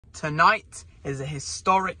Tonight is a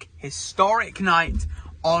historic night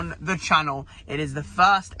on the channel. It is the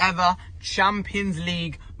first ever Champions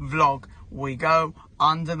League vlog. We go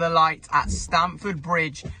under the light at Stamford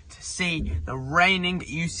Bridge to see the reigning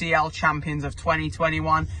UCL champions of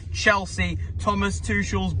 2021, Chelsea, Thomas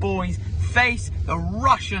Tuchel's boys, face the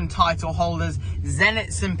Russian title holders,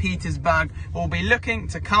 Zenit St. Petersburg, who will be looking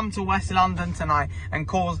to come to West London tonight and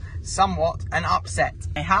cause somewhat an upset.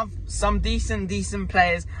 They have some decent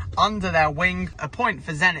players under their wing. A point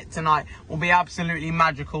for Zenit tonight will be absolutely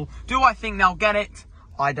magical. Do I think they'll get it?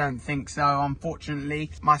 I don't think so,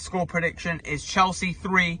 unfortunately. My score prediction is Chelsea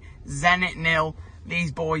 3, Zenit 0.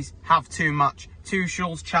 These boys have too much.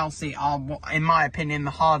 Tuchel's Chelsea are, in my opinion,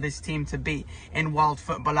 the hardest team to beat in world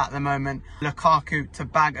football at the moment. Lukaku to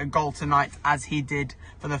bag a goal tonight, as he did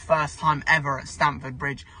for the first time ever at Stamford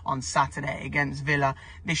Bridge on Saturday against Villa.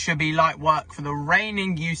 This should be light work for the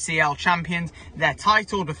reigning UCL champions. Their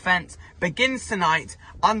title defence begins tonight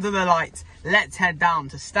under the lights. Let's head down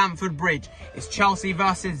to Stamford Bridge. It's Chelsea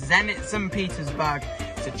versus Zenit St. Petersburg.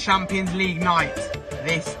 It's a Champions League night.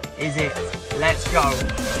 This is it. Let's go.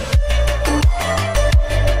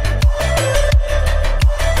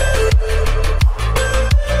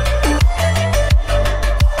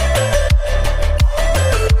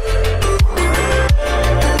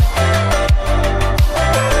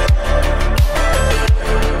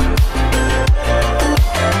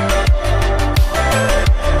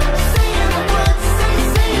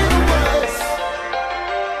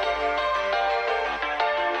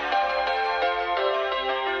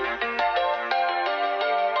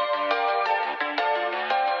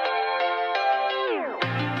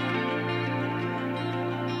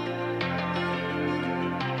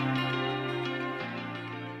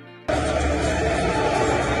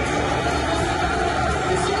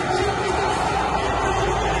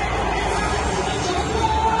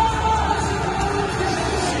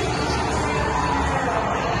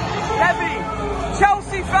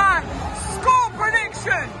 Chelsea fan, score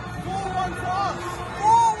prediction! 4-1 for us.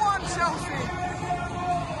 4-1 Chelsea.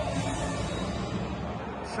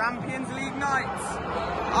 Champions League nights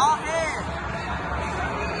are here.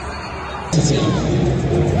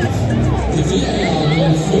 The VAR will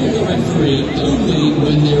inform the referee only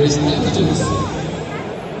when there is evidence.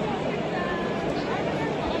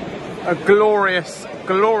 A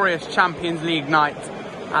glorious Champions League night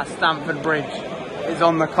at Stamford Bridge is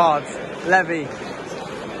on the cards. Levy,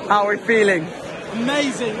 how are we feeling?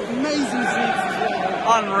 Amazing seats as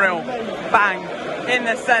well. Unreal. Bang, in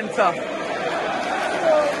the centre.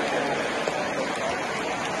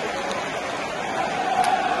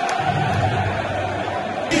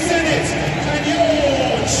 Zenit and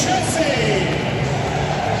your Chelsea.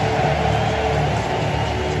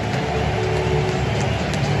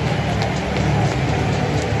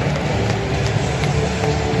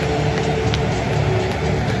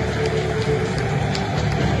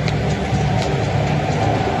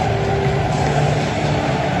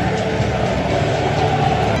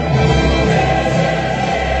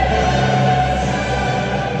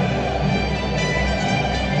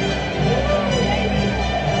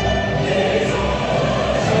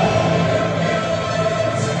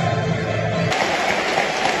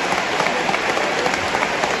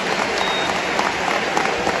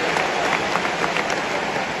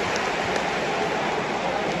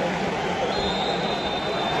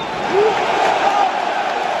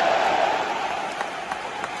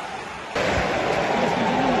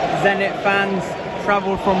 Zenit fans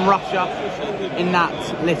travelled from Russia in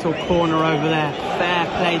that little corner over there. Fair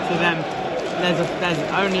play to them. There's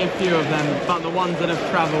only a few of them, but the ones that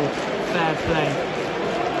have travelled, fair play.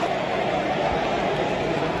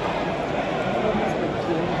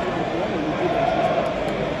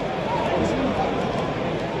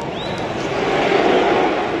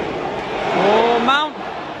 Oh, Mount!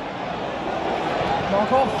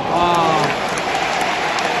 Mark off. Oh.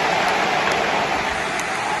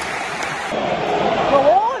 Go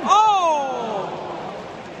on! Oh!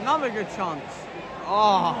 Another good chance.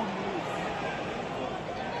 Oh.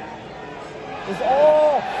 It's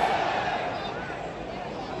off!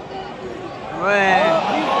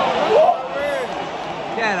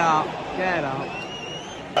 Get up, get up.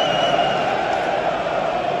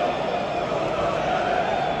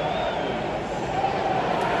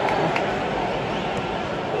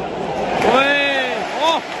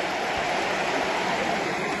 Oh.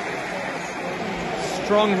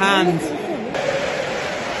 Strong hand.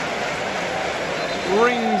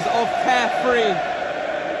 Rings of carefree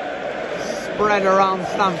spread around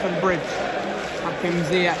Stamford Bridge. Hakim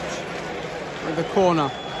Ziyech with the corner.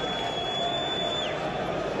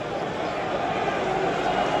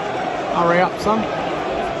 Hurry up, son.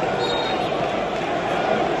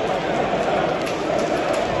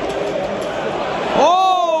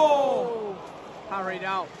 Oh! Carried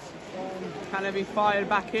out. Can it be fired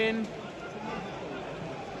back in?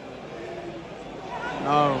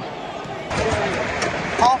 No.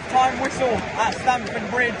 Half-time whistle at Stamford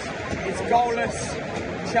Bridge. It's goalless.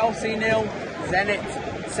 Chelsea 0, Zenit,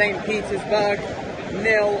 St. Petersburg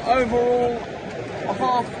 0. Overall, a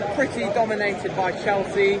half pretty dominated by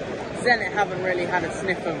Chelsea. Zenit haven't really had a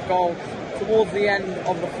sniff of goal towards the end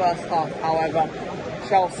of the first half. However,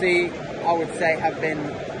 Chelsea, I would say, have been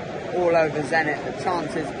all over Zenit. The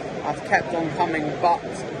chances have kept on coming, but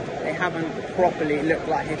they haven't properly looked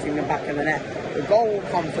like hitting the back of the net. The goal will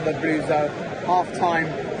come for the Blues though. Half time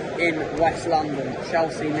in West London.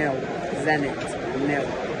 Chelsea 0, Zenit 0.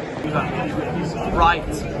 Right,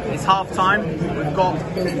 it's half time. We've got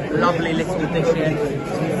a lovely little dish here.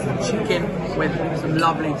 Some chicken with some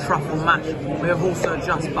lovely truffle mash. We have also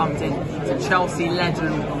just bumped into Chelsea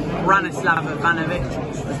legend Branislav Ivanovic,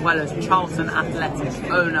 as well as Charlton Athletics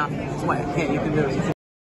owner. Wait, here, you can do it.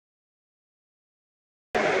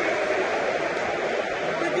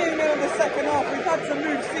 Second half, we've had to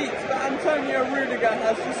move seats, but Antonio Rudiger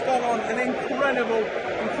has just gone on an incredible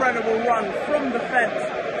run from defence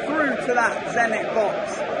through to that Zenit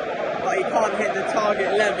box, but he can't hit the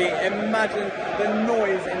target levy. Imagine the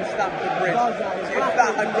noise in Stamford Bridge. If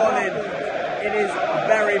that had gone in, it is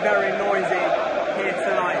very noisy here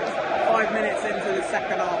tonight. 5 minutes into the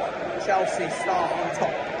second half, Chelsea start on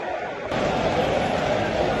top.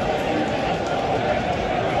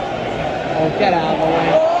 Oh, get out of the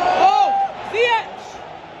way.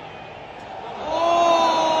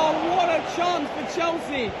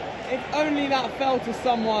 Chelsea, if only that fell to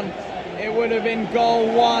someone, it would have been goal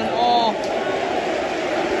 1. Oh.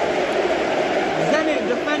 Zenit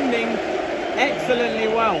defending excellently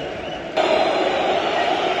well.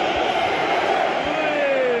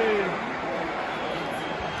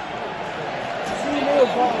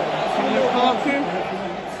 Lukaku.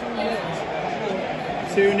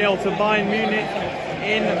 2-0 to Bayern Munich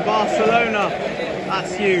in Barcelona.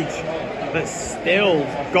 That's huge, but still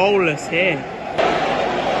goalless here.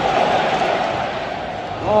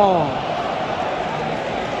 Oh.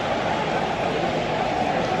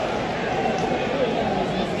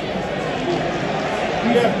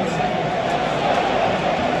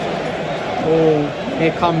 Oh,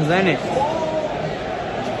 here comes Zenit.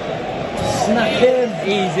 Snap him.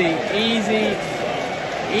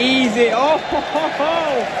 Easy. Oh, ho, ho, ho.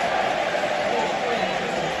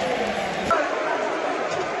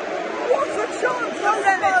 What a chance!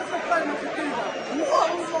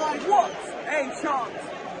 What a chance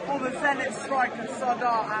for the Zenit striker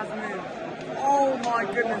Sardar Azmoun. Oh my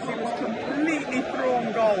goodness, he was completely through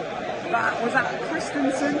on goal. That was at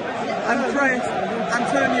Christensen and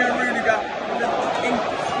Antonio Rudiger.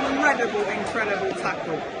 Incredible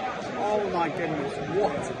tackle. Oh my goodness,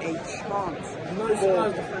 what a chance.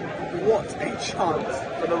 What a chance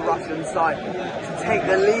for the Russian side to take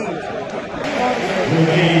the lead.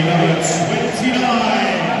 Number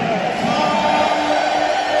 29.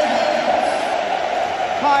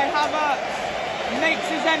 HAVERTZ makes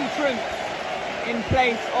his entrance in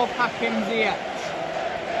place of Hakim Ziyech.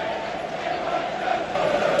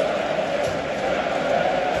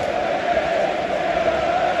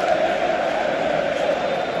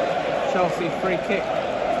 Chelsea free kick.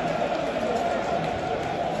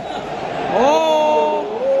 Oh!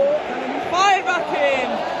 Fired back in!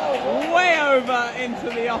 Way over into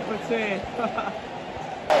the upper tier.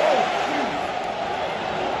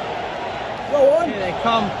 Here they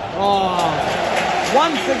come. Oh,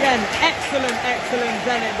 once again, excellent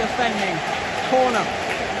Zenit defending. Corner.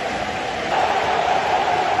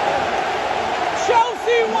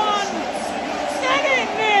 Chelsea 1, Zenit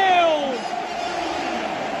 0.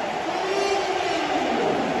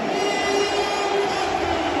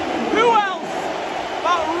 Who else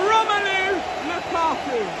but Romelu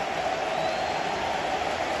Lukaku?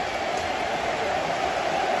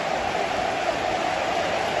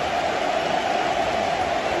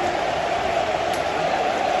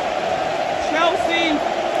 Chelsea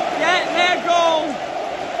get their goal.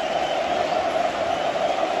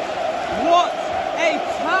 What a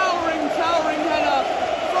towering header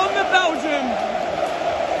from the Belgian.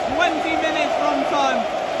 20 minutes from time.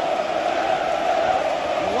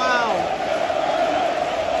 Wow.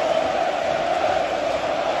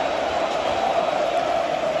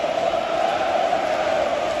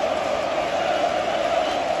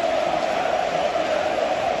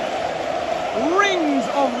 Rings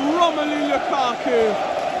of Romelu Lukaku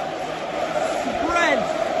spread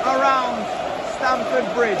around Stamford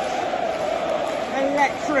Bridge.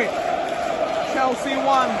 electric. Chelsea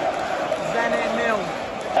 1, Zenit 0.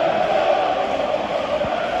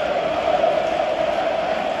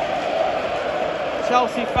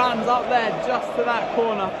 Chelsea fans up there, just to that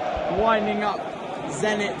corner, winding up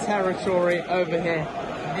Zenit territory over here.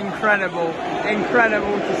 Incredible,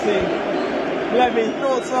 incredible to see. Levy,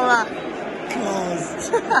 thoughts on that? Class.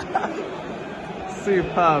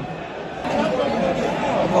 Superb.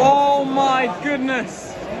 Oh my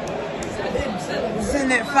goodness.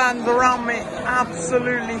 Zenit fans around me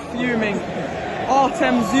absolutely fuming.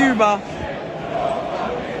 Artem Zuba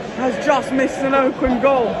has just missed an open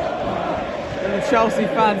goal. And the Chelsea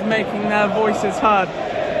fans making their voices heard.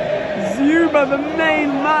 Zuba, the main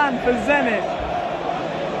man for Zenit.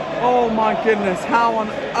 Oh my goodness, how on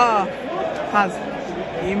earth has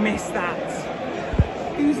he missed that?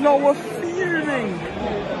 These lot were fuming.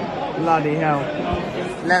 Bloody hell.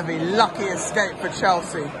 Levy, lucky escape for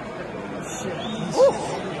Chelsea. Oof.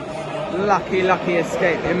 Lucky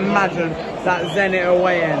escape. Imagine that Zenit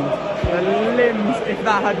away end. The limbs, if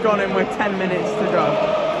that had gone in with 10 minutes to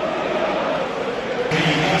go.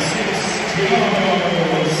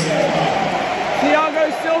 Thiago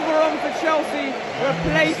Silva on for Chelsea,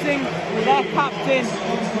 replacing their captain.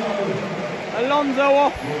 Alonso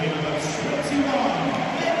off.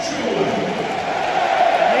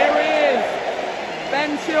 Here he is,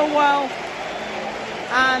 Ben Chilwell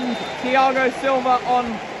and Thiago Silva on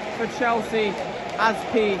for Chelsea,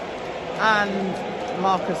 Aspi and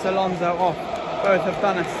Marcus Alonso off. Both have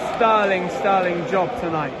done a sterling job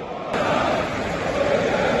tonight.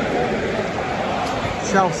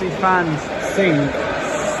 Chelsea fans sing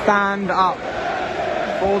 "Stand Up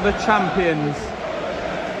for the Champions."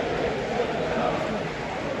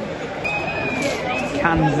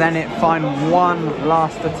 Can Zenit find one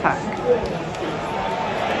last attack?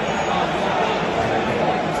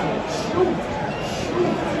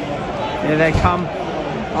 Here they come.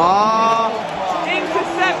 Ah,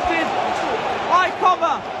 intercepted. High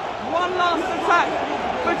cover. One last attack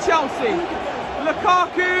for Chelsea.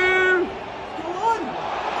 Lukaku.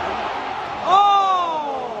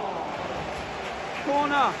 Oh!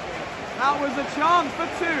 Corner. That was a chance for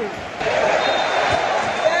 2.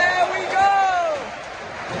 There we go!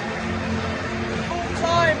 Full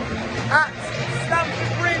time at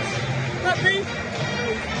Stamford Bridge. Happy?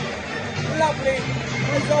 Lovely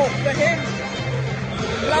result for him.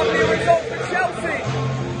 Lovely result for Chelsea.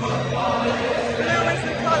 Blue is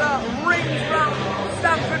the colour, rings round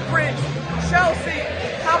Stamford Bridge. Chelsea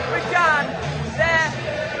have began their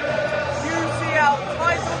UCL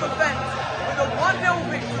title defence with a 1-0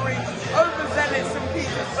 victory over Zenit St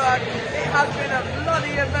Petersburg. It has been a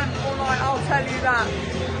bloody eventful night, I'll tell you that.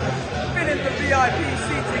 Been in the VIP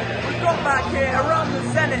seating. We've got back here around the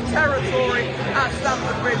Zenit territory at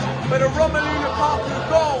Stamford Bridge, but a Romelu Lukaku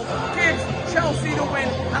goal gives Chelsea the win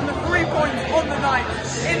and the 3 points on the night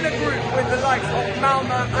in the group with the likes of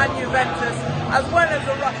Malmo and Juventus, as well as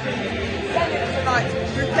a Russian Zenit tonight,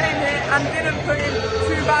 who came here and didn't put in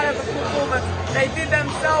too bad of a performance. They did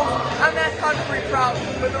themselves and their country proud,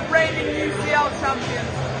 but the reigning UCL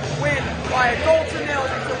champions win by a 0-0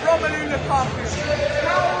 to Romelu Lukaku.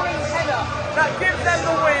 Towering header that gives them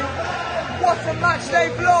the win. What a match day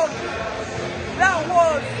vlog that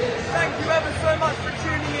was. Thank you ever so much for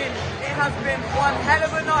tuning in. It has been one hell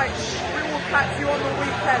of a night. We will catch you on the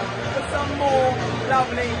weekend for some more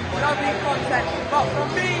lovely content. But from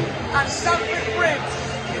me and Stamford Bridge,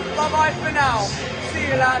 it's bye-bye for now. See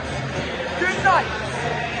you lads. Good night.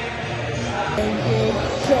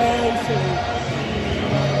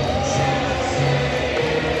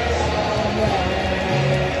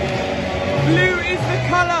 Blue is the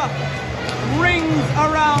colour, rings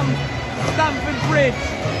around Stamford Bridge.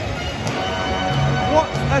 What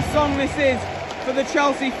a song this is for the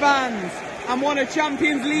Chelsea fans, and what a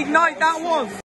Champions League night that was.